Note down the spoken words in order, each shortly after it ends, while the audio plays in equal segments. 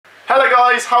Hello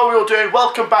guys, how are we all doing?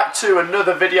 Welcome back to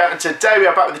another video, and today we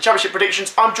are back with the championship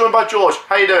predictions. I'm joined by George.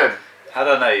 How you doing? I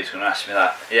don't know who's going to ask me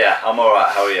that. Yeah, I'm alright,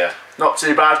 how are you? Not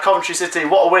too bad. Coventry City,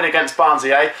 what a win against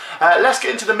Barnsley, eh? Let's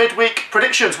get into the midweek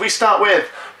predictions. We start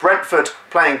with Brentford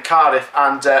playing Cardiff,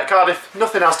 and Cardiff,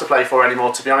 nothing else to play for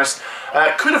anymore, to be honest.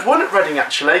 Could have won at Reading,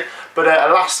 actually, but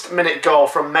a last-minute goal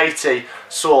from Matey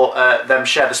saw them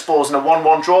share the spoils in a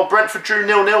 1-1 draw. Brentford drew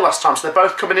 0-0 last time, so they're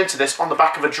both coming into this on the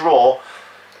back of a draw.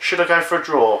 Should I go for a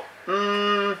draw?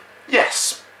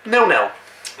 Yes, 0-0.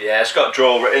 Yeah, it's got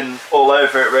draw written all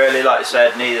over it really. Like I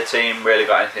said, neither team really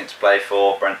got anything to play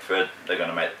for. Brentford, they're going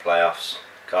to make the playoffs.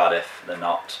 Cardiff, they're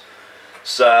not.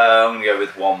 So I'm going to go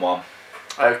with 1-1.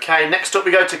 Okay, next up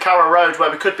we go to Carrow Road,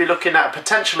 where we could be looking at a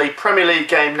potentially Premier League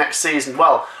game next season.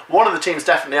 Well, one of the teams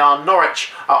definitely are.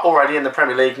 Norwich are already in the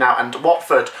Premier League now, and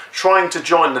Watford trying to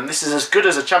join them. This is as good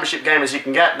as a championship game as you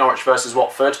can get, Norwich versus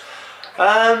Watford.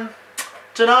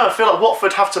 Don't know, I feel like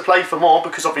Watford have to play for more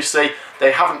because obviously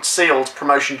they haven't sealed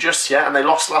promotion just yet and they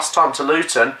lost last time to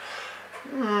Luton.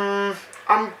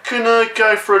 I'm gonna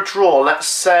go for a draw, let's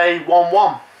say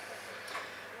 1-1.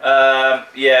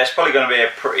 Yeah, it's probably going to be a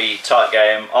pretty tight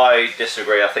game. I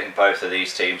disagree, I think both of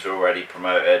these teams are already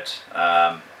promoted.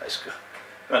 It's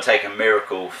going to take a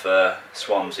miracle for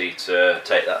Swansea to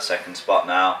take that second spot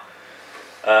now.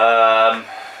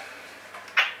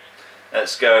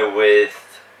 Let's go with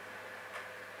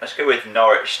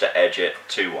Norwich to edge it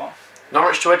 2-1.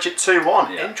 Norwich to edge it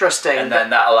 2-1. Yeah. Interesting. And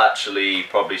then that'll actually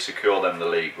probably secure them the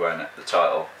league, won't it? The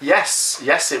title. Yes,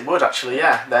 it would actually,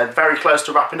 yeah. They're very close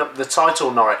to wrapping up the title,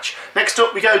 Norwich. Next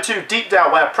up we go to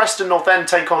Deepdale, where Preston North End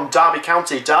take on Derby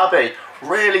County. Derby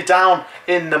really down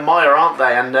in the mire, aren't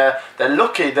they? And they're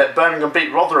lucky that Birmingham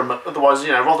beat Rotherham, otherwise,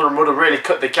 you know, Rotherham would have really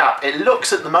cut the gap. It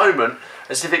looks at the moment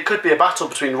as if it could be a battle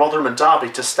between Rotherham and Derby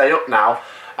to stay up now.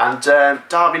 And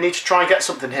Derby need to try and get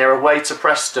something here away to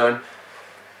Preston.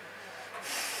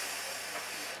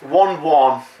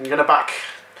 1-1. I'm gonna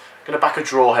back a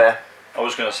draw here. I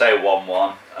was going to say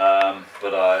 1-1,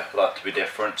 but I like to be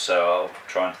different, so I'll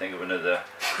try and think of another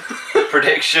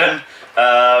prediction.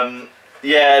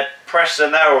 Yeah,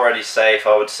 Preston, they're already safe,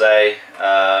 I would say.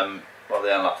 Well,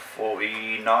 they're on like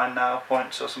 49 now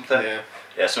points or something.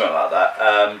 Yeah, something like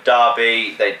that.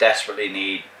 Derby, they desperately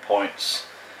need points.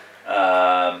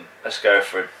 Let's go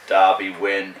for a Derby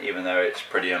win, even though it's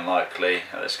pretty unlikely.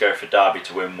 Let's go for Derby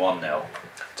to win 1-0.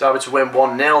 Derby to win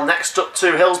 1-0. Next up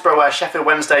to Hillsborough, where Sheffield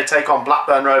Wednesday take on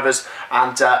Blackburn Rovers,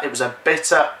 and it was a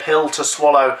bitter pill to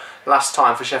swallow last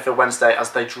time for Sheffield Wednesday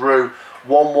as they drew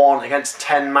 1-1 against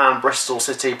 10-man Bristol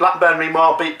City. Blackburn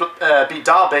meanwhile beat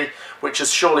Derby, which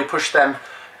has surely pushed them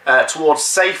towards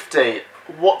safety.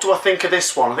 What do I think of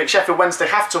this one? I think Sheffield Wednesday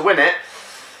have to win it,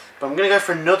 but I'm going to go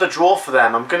for another draw for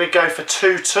them. I'm going to go for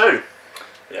 2-2.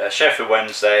 Yeah, Sheffield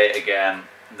Wednesday, again,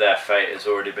 their fate has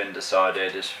already been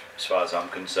decided as far as I'm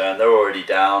concerned. They're already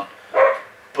down,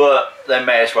 but they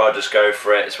may as well just go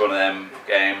for it. It's one of them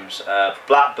games.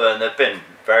 Blackburn, they've been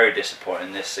very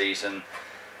disappointing this season.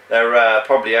 They're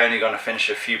probably only going to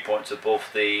finish a few points above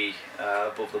the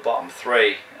bottom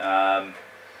three.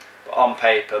 But on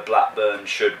paper, Blackburn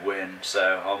should win,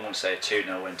 so I'm going to say a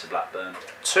 2-0 win to Blackburn.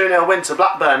 2-0 win to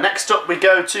Blackburn. Next up we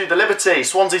go to the Liberty.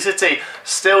 Swansea City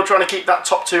still trying to keep that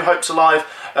top two hopes alive,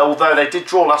 although they did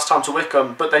draw last time to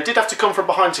Wycombe, but they did have to come from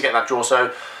behind to get that draw,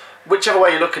 so whichever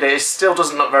way you look at it, it still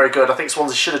doesn't look very good. I think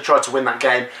Swansea should have tried to win that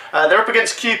game. They're up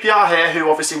against QPR here, who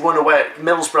obviously won away at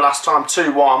Middlesbrough last time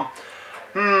 2-1.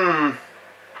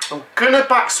 I'm going to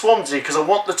back Swansea because I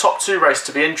want the top two race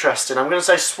to be interesting. I'm going to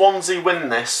say Swansea win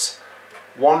this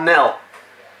 1-0.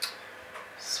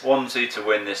 Swansea to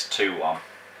win this 2-1.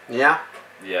 Yeah?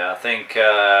 Yeah, I think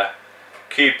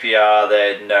QPR,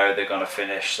 they know they're going to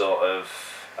finish sort of,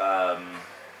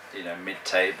 you know,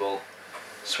 mid-table.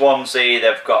 Swansea,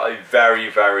 they've got a very,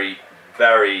 very,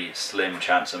 very slim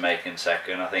chance of making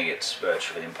second. I think it's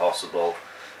virtually impossible.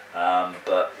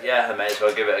 But yeah, I may as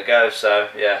well give it a go. So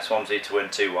yeah, Swansea to win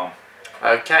 2-1.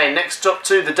 Okay, next up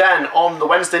to the Den on the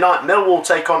Wednesday night. Millwall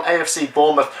take on AFC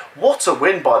Bournemouth. What a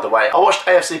win, by the way. I watched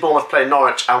AFC Bournemouth play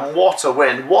Norwich, and what a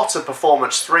win. What a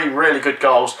performance. 3 really good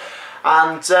goals.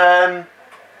 And yeah,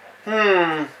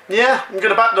 I'm going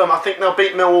to back them. I think they'll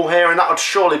beat Millwall here, and that would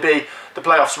surely be the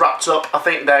playoffs wrapped up. I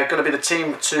think they're going to be the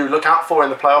team to look out for in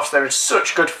the playoffs. They're in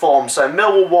such good form. So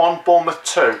Millwall 1, Bournemouth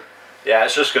 2. Yeah,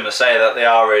 it's just going to say that they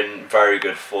are in very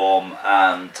good form,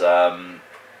 and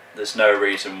there's no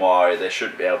reason why they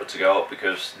shouldn't be able to go up,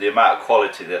 because the amount of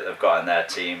quality that they've got in their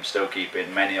team, still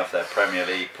keeping many of their Premier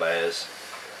League players.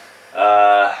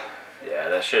 Yeah,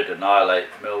 they should annihilate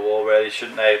Millwall, really,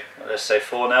 shouldn't they? Let's say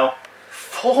 4-0.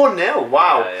 4-0,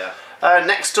 wow. Yeah,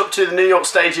 Next up to the New York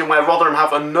Stadium, where Rotherham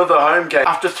have another home game.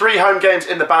 After 3 home games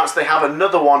in the bounce, they have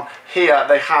another one here.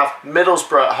 They have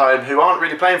Middlesbrough at home, who aren't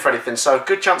really playing for anything, so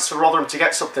good chance for Rotherham to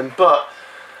get something, but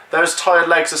those tired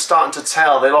legs are starting to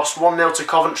tell. They lost 1-0 to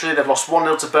Coventry, they've lost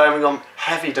 1-0 to Birmingham.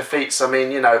 Heavy defeats. I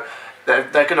mean, you know, they're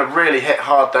going to really hit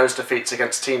hard, those defeats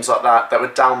against teams like that were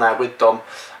down there with them.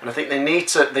 And I think they need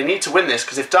to win this,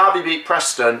 because if Derby beat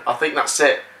Preston, I think that's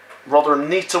it. Rotherham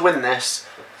need to win this.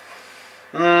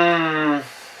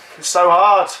 It's so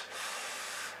hard.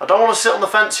 I don't want to sit on the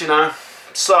fence, you know.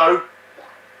 So,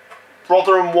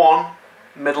 Rotherham 1,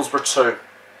 Middlesbrough 2.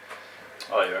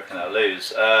 Oh, you reckon they'll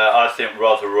lose? I think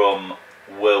Rotherham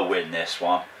will win this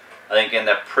one. I think in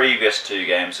their previous 2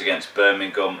 games against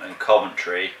Birmingham and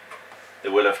Coventry, they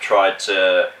will have tried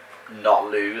to not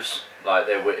lose. Like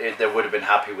they would have been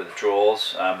happy with the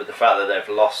draws, but the fact that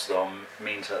they've lost them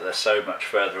means that they're so much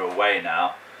further away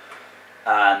now.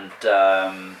 And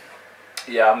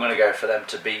yeah, I'm going to go for them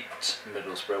to beat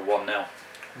Middlesbrough 1-0.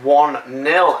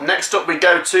 1-0. Next up we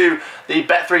go to the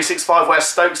Bet365, where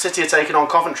Stoke City are taking on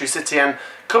Coventry City, and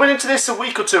coming into this a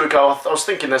week or 2 ago I was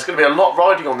thinking there's going to be a lot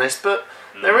riding on this, but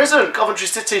there isn't. Coventry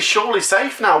City is surely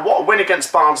safe now. What a win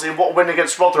against Barnsley and what a win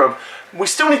against Rotherham. We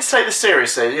still need to take this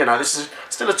seriously. You know, this is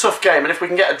still a tough game, and if we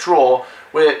can get a draw,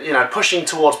 we're, you know, pushing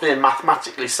towards being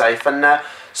mathematically safe. And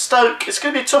Stoke, it's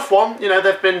going to be a tough one. You know,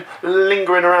 they've been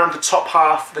lingering around the top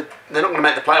half. They're not going to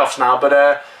make the playoffs now, but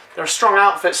they're a strong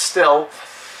outfit still.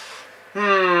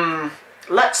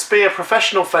 Let's be a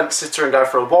professional fence sitter and go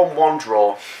for a 1-1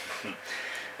 draw.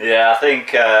 Yeah, I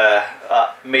think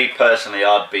me personally,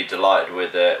 I'd be delighted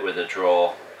with a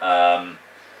draw.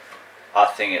 I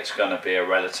think it's going to be a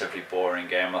relatively boring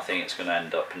game. I think it's going to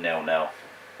end up 0-0.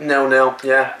 0-0,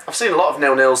 yeah. I've seen a lot of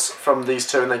 0-0s from these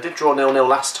two, and they did draw 0-0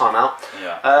 last time out.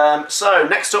 Yeah. So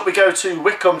next up we go to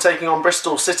Wycombe taking on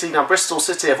Bristol City. Now Bristol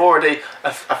City have already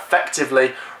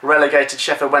effectively relegated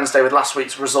Sheffield Wednesday with last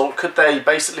week's result. Could they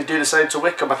basically do the same to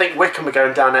Wycombe? I think Wycombe are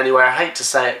going down anyway. I hate to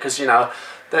say it, because you know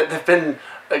they've been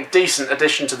a decent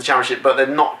addition to the Championship, but they're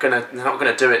not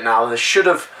gonna do it now. They should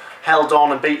have held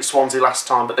on and beat Swansea last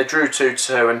time, but they drew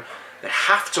 2-2, and they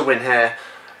have to win here.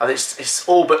 I think it's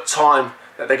all but time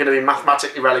that they're going to be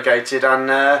mathematically relegated. And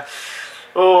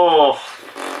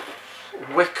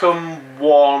Wycombe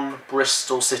 1,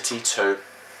 Bristol City 2.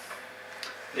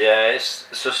 Yeah,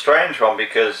 it's a strange one,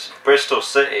 because Bristol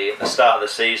City at the start of the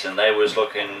season, they was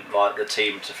looking like the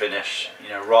team to finish, you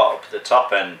know, right up the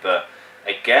top end, but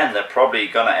again they're probably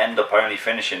going to end up only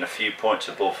finishing a few points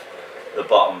above the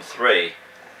bottom 3.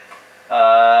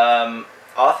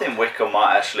 I think Wycombe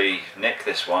might actually nick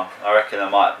this one. I reckon they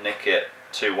might nick it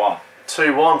 2-1.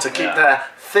 2-1 to keep their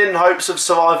thin hopes of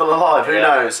survival alive. Who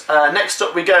knows? Next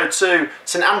up we go to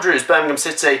St Andrews, Birmingham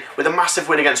City, with a massive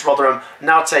win against Rotherham,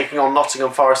 now taking on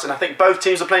Nottingham Forest. And I think both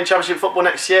teams are playing Championship football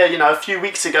next year. You know, a few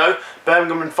weeks ago,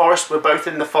 Birmingham and Forest were both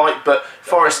in the fight, but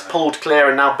Forest pulled clear,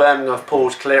 and now Birmingham have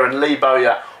pulled clear. And Lee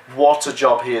Bowyer, what a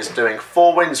job he is doing.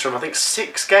 4 wins from, I think,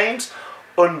 6 games.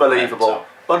 Unbelievable.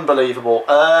 Unbelievable.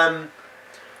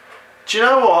 Do you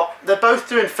know what? They're both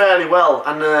doing fairly well,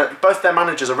 and both their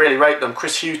managers, I really rate them,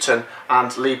 Chris Hughton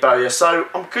and Lee Bowyer. So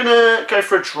I'm going to go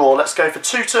for a draw. Let's go for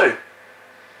 2-2.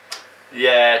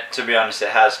 Yeah, to be honest, it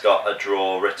has got a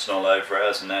draw written all over it,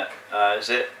 hasn't it? Is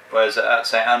it? Where is it, at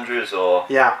St Andrews or?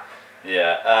 Yeah.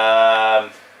 Yeah.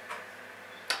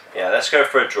 Yeah, let's go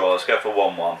for a draw. Let's go for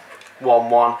 1-1.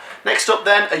 1-1. Next up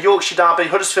then, a Yorkshire derby,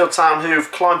 Huddersfield Town,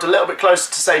 who've climbed a little bit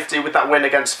closer to safety with that win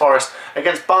against Forest,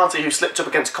 against Barnsley, who slipped up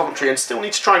against Coventry and still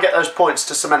need to try and get those points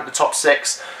to cement the top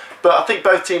 6. But I think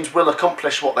both teams will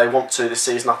accomplish what they want to this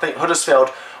season. I think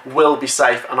Huddersfield will be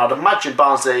safe, and I'd imagine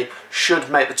Barnsley should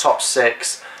make the top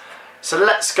 6. So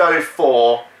let's go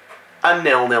for a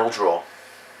 0-0 draw.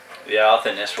 Yeah, I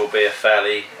think this will be a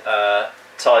fairly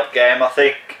tight game. I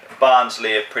think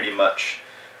Barnsley have pretty much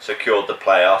secured the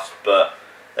playoffs, but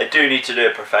they do need to do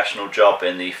a professional job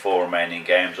in the 4 remaining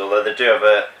games. Although they do have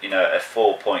a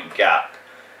 4-point gap,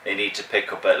 they need to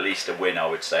pick up at least a win, I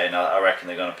would say, and I reckon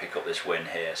they're going to pick up this win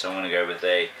here. So I'm going to go with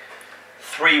a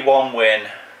 3-1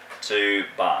 win to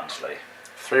Barnsley.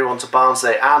 3-1 to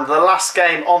Barnsley. And the last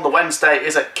game on the Wednesday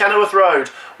is at Kenilworth Road,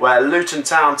 where Luton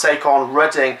Town take on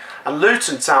Reading. And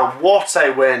Luton Town, what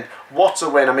a win. What a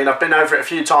win. I mean, I've been over it a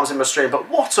few times in my stream, but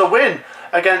what a win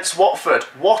against Watford.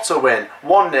 What a win.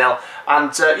 1-0.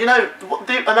 And, you know,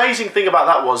 the amazing thing about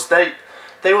that was they're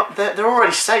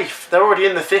already safe. They're already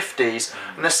in the 50s,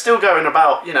 and they're still going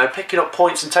about, you know, picking up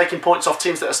points and taking points off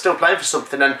teams that are still playing for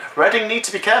something. And Reading need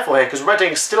to be careful here, because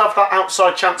Reading still have that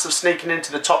outside chance of sneaking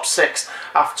into the top 6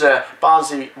 after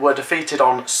Barnsley were defeated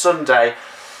on Sunday.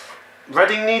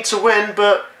 Reading need to win,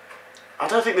 but I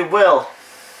don't think they will.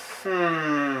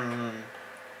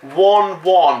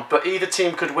 1-1, but either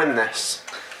team could win this.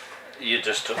 You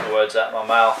just took the words out of my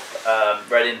mouth.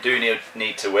 Reading do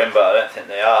need to win, but I don't think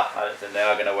they are. I don't think they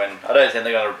are going to win. I don't think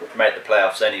they're going to make the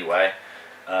playoffs anyway,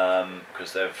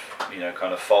 because they've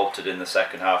kind of faltered in the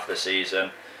second half of the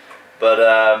season. But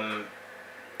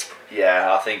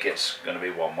yeah, I think it's going to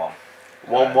be 1-1.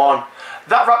 1-1.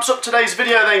 That wraps up today's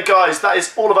video then, guys. That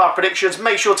is all of our predictions.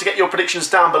 Make sure to get your predictions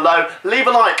down below. Leave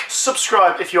a like,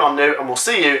 subscribe if you are new, and we'll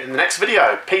see you in the next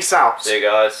video. Peace out. See you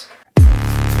guys.